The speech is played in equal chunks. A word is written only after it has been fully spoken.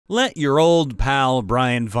Let your old pal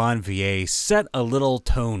Brian Von Vier set a little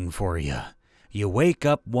tone for you. You wake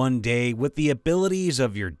up one day with the abilities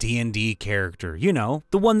of your D&D character, you know,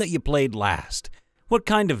 the one that you played last. What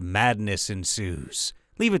kind of madness ensues?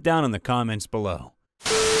 Leave it down in the comments below.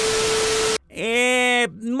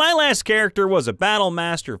 My last character was a battle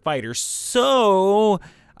master fighter, so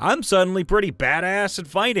I'm suddenly pretty badass at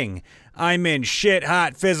fighting. I'm in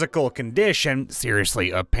shit-hot physical condition.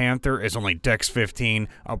 Seriously, a panther is only dex 15,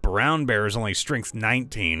 a brown bear is only strength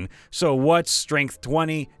 19, so what's strength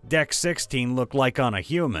 20, dex 16 look like on a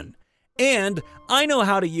human? And I know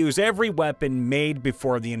how to use every weapon made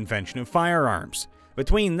before the invention of firearms.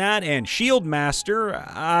 Between that and Shield Master,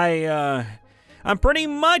 I'm pretty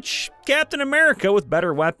much Captain America with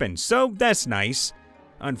better weapons, so that's nice.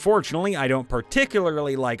 Unfortunately, I don't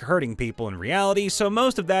particularly like hurting people in reality, so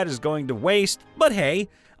most of that is going to waste, but hey,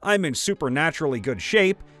 I'm in supernaturally good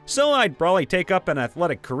shape, so I'd probably take up an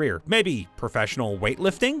athletic career, maybe professional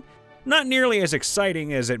weightlifting? Not nearly as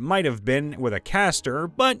exciting as it might have been with a caster,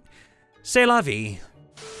 but c'est la vie.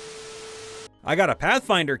 I got a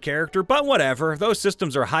Pathfinder character, but whatever, those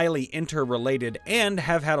systems are highly interrelated and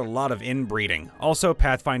have had a lot of inbreeding. Also,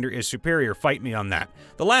 Pathfinder is superior, fight me on that.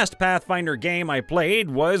 The last Pathfinder game I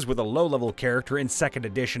played was with a low-level character in 2nd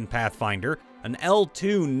edition Pathfinder, an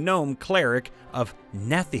L2 gnome cleric of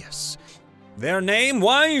Nethius. Their name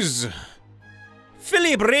was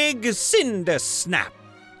Philibrig Cindersnap.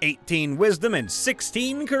 18 wisdom and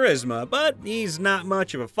 16 charisma, but he's not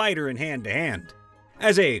much of a fighter in hand-to-hand.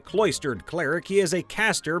 As a cloistered cleric, he is a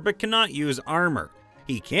caster but cannot use armor.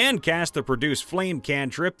 He can cast the Produce Flame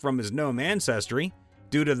cantrip from his gnome ancestry.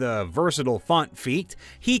 Due to the versatile font feat,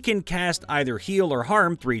 he can cast either heal or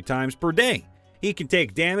harm 3 times per day. He can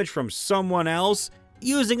take damage from someone else,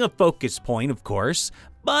 using a focus point of course,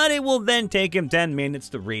 but it will then take him 10 minutes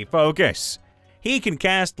to refocus. He can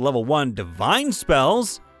cast level 1 divine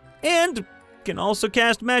spells, and can also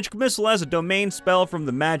cast Magic Missile as a domain spell from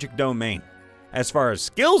the Magic Domain. As far as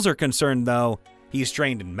skills are concerned, though, he's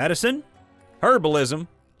trained in medicine, herbalism,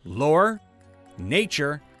 lore,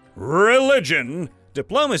 nature, religion,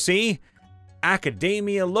 diplomacy,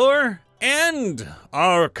 academia lore, and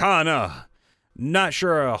arcana. Not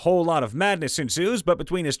sure a whole lot of madness ensues, but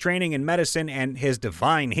between his training in medicine and his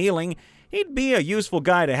divine healing, he'd be a useful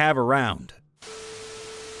guy to have around.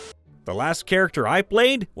 The last character I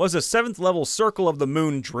played was a 7th level Circle of the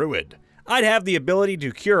Moon Druid. I'd have the ability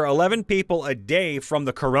to cure 11 people a day from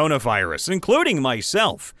the coronavirus, including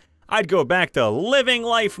myself. I'd go back to living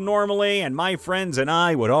life normally, and my friends and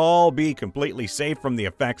I would all be completely safe from the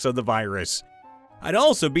effects of the virus. I'd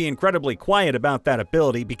also be incredibly quiet about that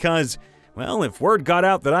ability because, well, if word got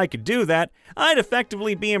out that I could do that, I'd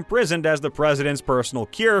effectively be imprisoned as the president's personal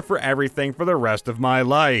cure for everything for the rest of my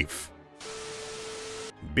life.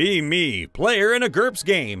 Be me, player in a GURPS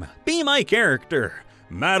game. Be my character.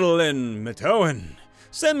 Madeline Mitoan,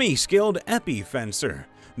 semi-skilled epi-fencer.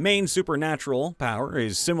 Main supernatural power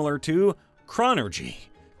is similar to chronergy.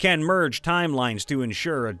 Can merge timelines to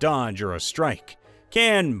ensure a dodge or a strike.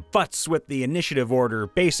 Can futz with the initiative order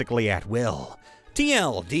basically at will.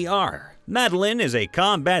 TLDR, Madeline is a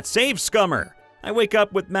combat save scummer. I wake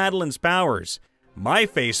up with Madeline's powers. My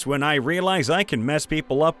face when I realize I can mess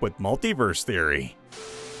people up with multiverse theory.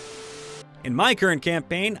 In my current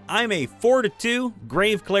campaign, I'm a 4-2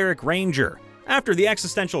 Grave Cleric Ranger. After the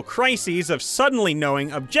existential crises of suddenly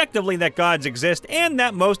knowing objectively that gods exist and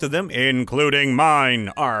that most of them, including mine,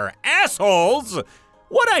 are assholes,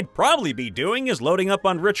 what I'd probably be doing is loading up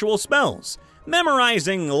on ritual spells,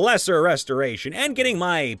 memorizing Lesser Restoration, and getting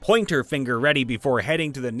my pointer finger ready before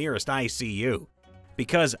heading to the nearest ICU.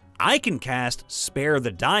 Because I can cast Spare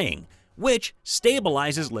the Dying, which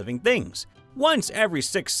stabilizes living things. Once every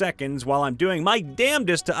 6 seconds while I'm doing my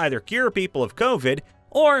damnedest to either cure people of COVID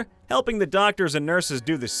or helping the doctors and nurses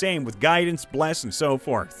do the same with guidance, bless, and so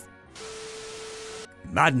forth.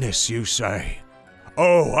 Madness, you say?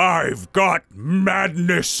 Oh, I've got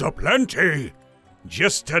madness aplenty!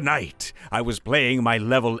 Just tonight, I was playing my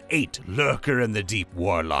level 8 Lurker in the Deep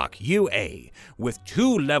Warlock, UA, with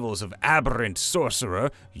 2 levels of Aberrant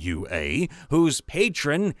Sorcerer, UA, whose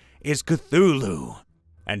patron is Cthulhu.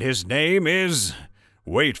 And his name is,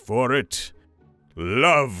 wait for it,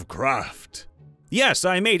 Lovecraft. Yes,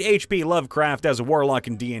 I made H.P. Lovecraft as a warlock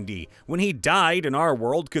in D&D. When he died in our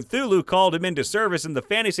world, Cthulhu called him into service in the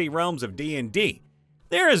fantasy realms of D&D.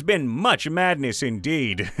 There has been much madness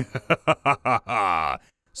indeed.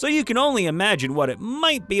 So you can only imagine what it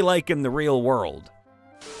might be like in the real world.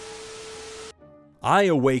 I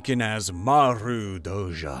awaken as Maru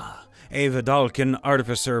Doja, a Vidalcan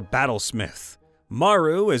artificer battlesmith.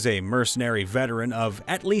 Maru is a mercenary veteran of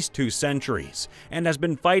at least 2 centuries and has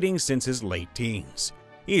been fighting since his late teens.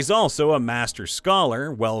 He's also a master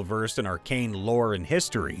scholar, well-versed in arcane lore and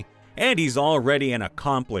history, and he's already an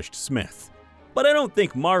accomplished smith. But I don't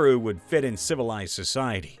think Maru would fit in civilized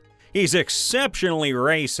society. He's exceptionally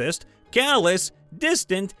racist, callous,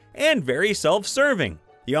 distant, and very self-serving.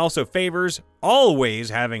 He also favors always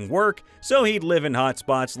having work, so he'd live in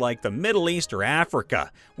hotspots like the Middle East or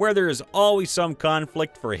Africa, where there is always some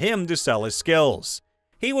conflict for him to sell his skills.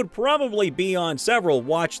 He would probably be on several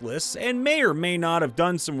watch lists and may or may not have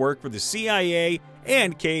done some work for the CIA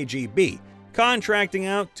and KGB, contracting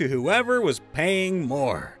out to whoever was paying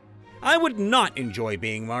more. I would not enjoy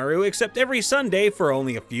being Maru except every Sunday for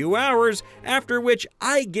only a few hours, after which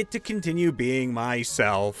I get to continue being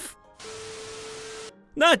myself.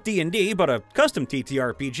 Not D&D, but a custom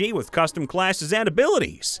TTRPG with custom classes and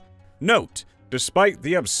abilities. Note, despite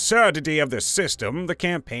the absurdity of the system, the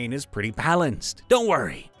campaign is pretty balanced. Don't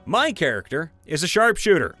worry. My character is a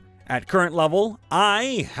sharpshooter. At current level,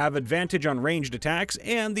 I have advantage on ranged attacks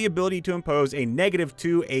and the ability to impose a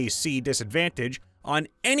 -2 AC disadvantage on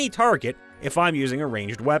any target if I'm using a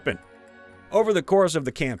ranged weapon. Over the course of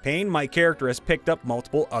the campaign, my character has picked up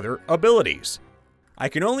multiple other abilities. I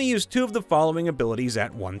can only use 2 of the following abilities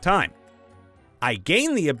at one time. I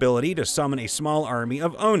gain the ability to summon a small army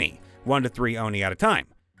of Oni, 1 to 3 Oni at a time.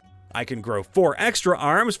 I can grow 4 extra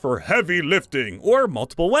arms for heavy lifting or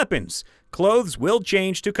multiple weapons. Clothes will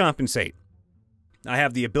change to compensate. I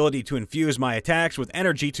have the ability to infuse my attacks with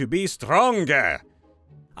energy to be stronger.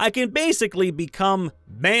 I can basically become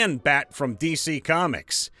Man-Bat from DC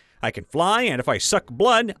Comics. I can fly, and if I suck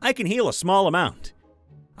blood, I can heal a small amount.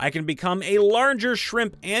 I can become a larger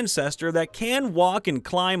shrimp ancestor that can walk and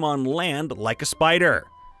climb on land like a spider.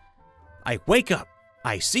 I wake up.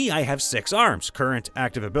 I see I have 6 arms, current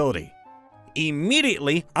active ability.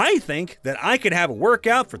 Immediately, I think that I could have a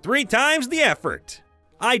workout for 3 times the effort.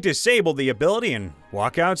 I disable the ability and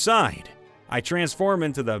walk outside. I transform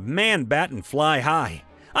into the Man-Bat and fly high.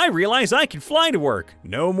 I realize I can fly to work.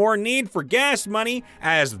 No more need for gas money,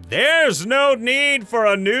 as there's no need for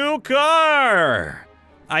a new car.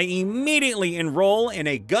 I immediately enroll in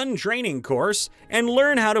a gun training course and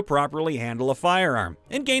learn how to properly handle a firearm,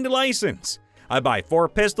 and gained a license. I buy 4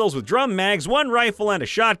 pistols with drum mags, 1 rifle, and a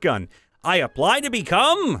shotgun. I apply to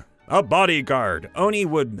become a bodyguard. Oni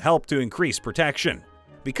would help to increase protection.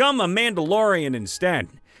 Become a Mandalorian instead.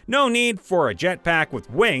 No need for a jetpack with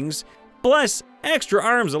wings. Plus, extra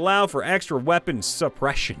arms allow for extra weapon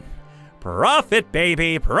suppression. Profit,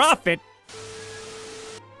 baby, profit!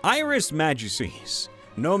 Iris Magices.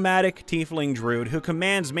 Nomadic tiefling druid who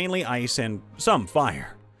commands mainly ice and some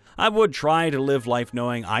fire. I would try to live life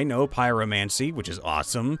knowing I know pyromancy, which is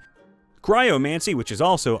awesome, cryomancy, which is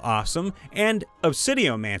also awesome, and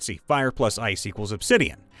obsidiomancy, fire plus ice equals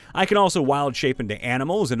obsidian. I can also wild shape into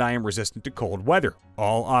animals, and I am resistant to cold weather.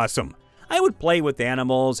 All awesome. I would play with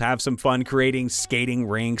animals, have some fun creating skating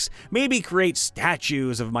rinks, maybe create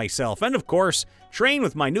statues of myself, and of course, train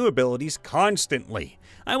with my new abilities constantly.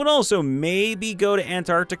 I would also maybe go to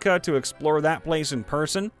Antarctica to explore that place in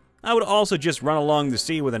person. I would also just run along the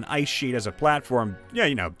sea with an ice sheet as a platform, yeah,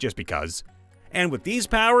 you know, just because. And with these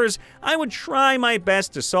powers, I would try my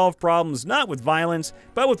best to solve problems not with violence,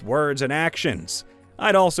 but with words and actions.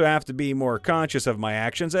 I'd also have to be more conscious of my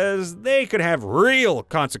actions, as they could have real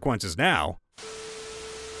consequences now.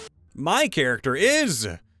 My character is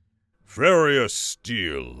Furious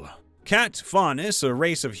Steel. Cat Faunus, a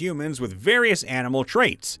race of humans with various animal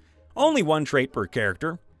traits. Only 1 trait per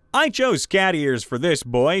character. I chose cat ears for this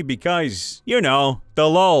boy because, you know, the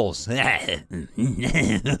lols.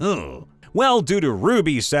 Well, due to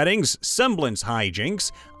Ruby settings, semblance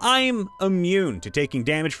hijinks, I'm immune to taking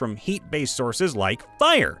damage from heat-based sources like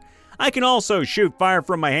fire. I can also shoot fire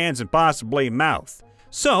from my hands and possibly mouth.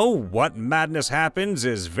 So, what madness happens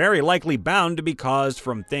is very likely bound to be caused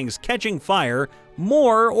from things catching fire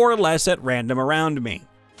more or less at random around me.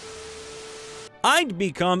 I'd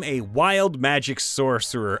become a wild magic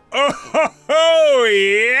sorcerer. Oh,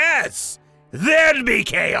 yes! There'd be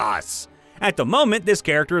chaos! At the moment, this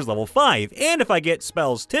character is level 5, and if I get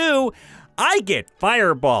spells too, I get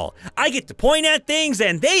Fireball. I get to point at things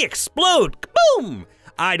and they explode. Kaboom!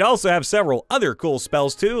 I'd also have several other cool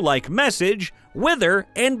spells too, like Message, Wither,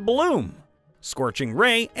 and Bloom, Scorching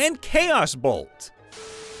Ray, and Chaos Bolt.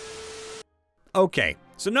 Okay,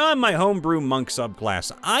 so now I'm my homebrew monk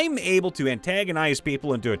subclass. I'm able to antagonize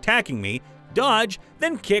people into attacking me, dodge,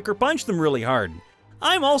 then kick or punch them really hard.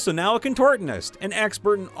 I'm also now a contortionist, an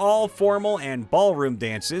expert in all formal and ballroom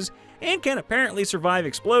dances, and can apparently survive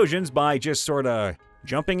explosions by just sorta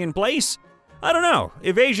jumping in place. I don't know,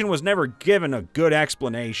 evasion was never given a good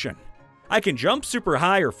explanation. I can jump super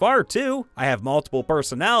high or far too, I have multiple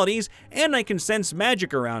personalities, and I can sense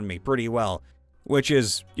magic around me pretty well, which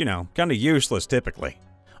is, you know, kinda useless typically.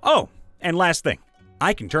 Oh, and last thing,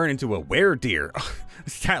 I can turn into a weredeer.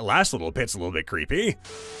 That last little bit's a little bit creepy.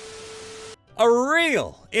 A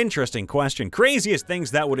real interesting question. Craziest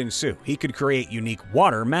things that would ensue. He could create unique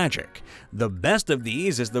water magic. The best of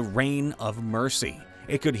these is the Rain of Mercy.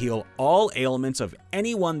 It could heal all ailments of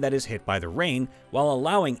anyone that is hit by the rain while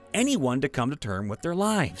allowing anyone to come to terms with their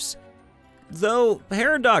lives. Though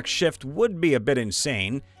Paradox Shift would be a bit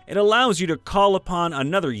insane, it allows you to call upon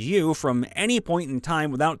another you from any point in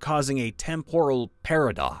time without causing a temporal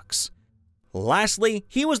paradox. Lastly,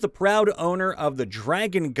 he was the proud owner of the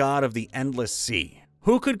Dragon God of the Endless Sea,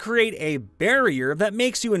 who could create a barrier that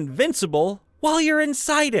makes you invincible while you're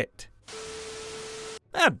inside it.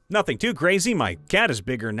 Nothing too crazy, my cat is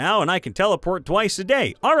bigger now and I can teleport twice a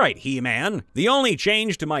day. Alright, He-Man. The only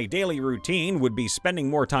change to my daily routine would be spending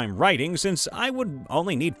more time writing since I would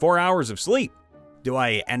only need 4 hours of sleep. Do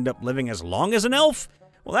I end up living as long as an elf?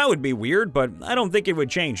 Well, that would be weird, but I don't think it would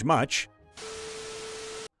change much.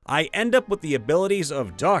 I end up with the abilities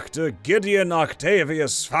of Dr. Gideon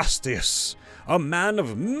Octavius Fastius, a man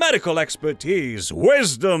of medical expertise,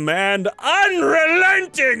 wisdom, and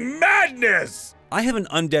unrelenting madness! I have an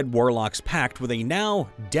undead warlock's pact with a now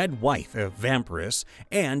dead wife, a vampiress,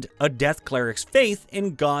 and a death cleric's faith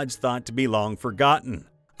in gods thought to be long forgotten.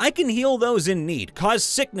 I can heal those in need, cause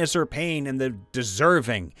sickness or pain in the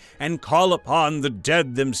deserving, and call upon the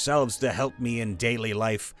dead themselves to help me in daily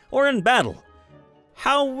life or in battle.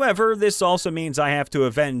 However, this also means I have to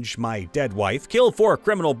avenge my dead wife, kill 4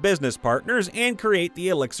 criminal business partners, and create the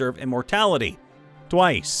elixir of immortality.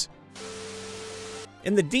 Twice.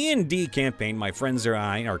 In the D&D campaign my friends and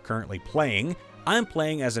I are currently playing, I'm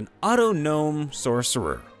playing as an auto-gnome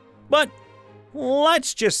sorcerer. But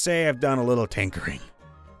let's just say I've done a little tinkering.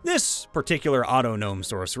 This particular auto-gnome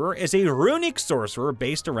sorcerer is a runic sorcerer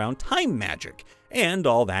based around time magic and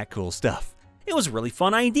all that cool stuff. It was a really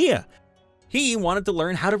fun idea. He wanted to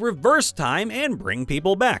learn how to reverse time and bring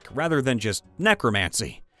people back, rather than just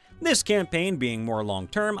necromancy. This campaign being more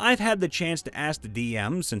long-term, I've had the chance to ask the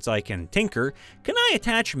DM, since I can tinker, can I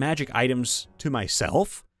attach magic items to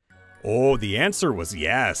myself? Oh, the answer was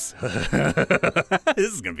yes.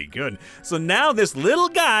 This is gonna be good. So now this little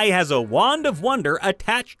guy has a wand of wonder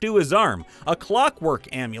attached to his arm, a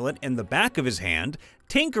clockwork amulet in the back of his hand,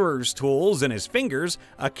 tinkerer's tools in his fingers,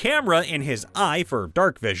 a camera in his eye for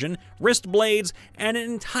dark vision, wrist blades, and an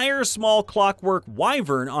entire small clockwork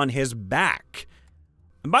wyvern on his back.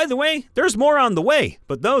 And by the way, there's more on the way,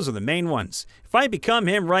 but those are the main ones. If I become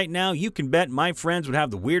him right now, you can bet my friends would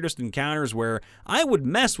have the weirdest encounters where I would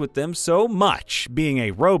mess with them so much, being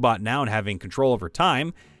a robot now and having control over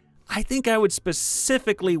time. I think I would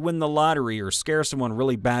specifically win the lottery or scare someone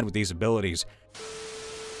really bad with these abilities.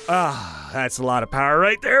 That's a lot of power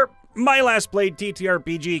right there. My last played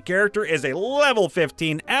TTRPG character is a level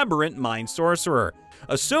 15 aberrant mind sorcerer.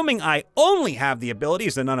 Assuming I only have the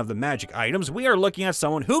abilities and none of the magic items, we are looking at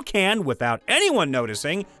someone who can, without anyone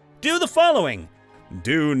noticing, do the following.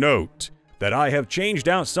 Do note that I have changed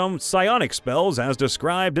out some psionic spells as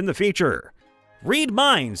described in the feature. Read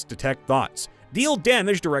minds, detect thoughts, deal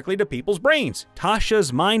damage directly to people's brains,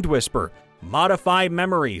 Tasha's Mind Whisper, modify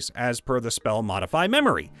memories as per the spell Modify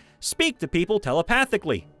Memory, speak to people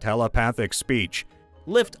telepathically, telepathic speech,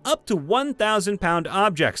 lift up to 1,000-pound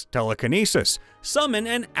objects, telekinesis, summon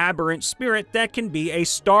an aberrant spirit that can be a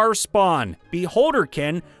star spawn,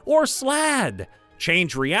 beholderkin, or slad,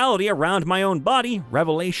 change reality around my own body,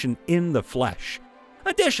 revelation in the flesh.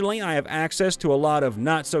 Additionally, I have access to a lot of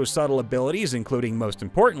not-so-subtle abilities, including, most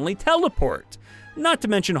importantly, teleport, not to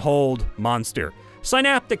mention hold, monster,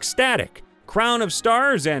 synaptic static, crown of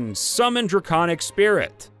stars, and summon draconic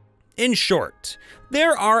spirit. In short,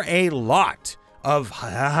 there are a lot of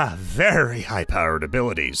very high-powered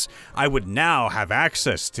abilities I would now have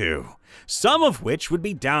access to, some of which would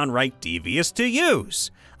be downright devious to use.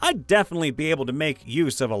 I'd definitely be able to make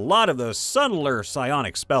use of a lot of those subtler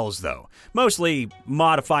psionic spells though, mostly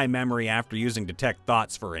modify memory after using detect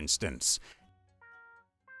thoughts for instance.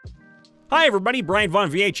 Hi everybody, Brian Von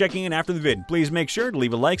VA checking in after the vid. Please make sure to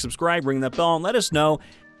leave a like, subscribe, ring that bell, and let us know.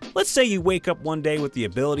 Let's say you wake up one day with the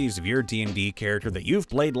abilities of your D&D character that you've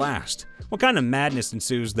played last. What kind of madness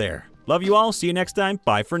ensues there? Love you all, see you next time,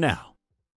 bye for now.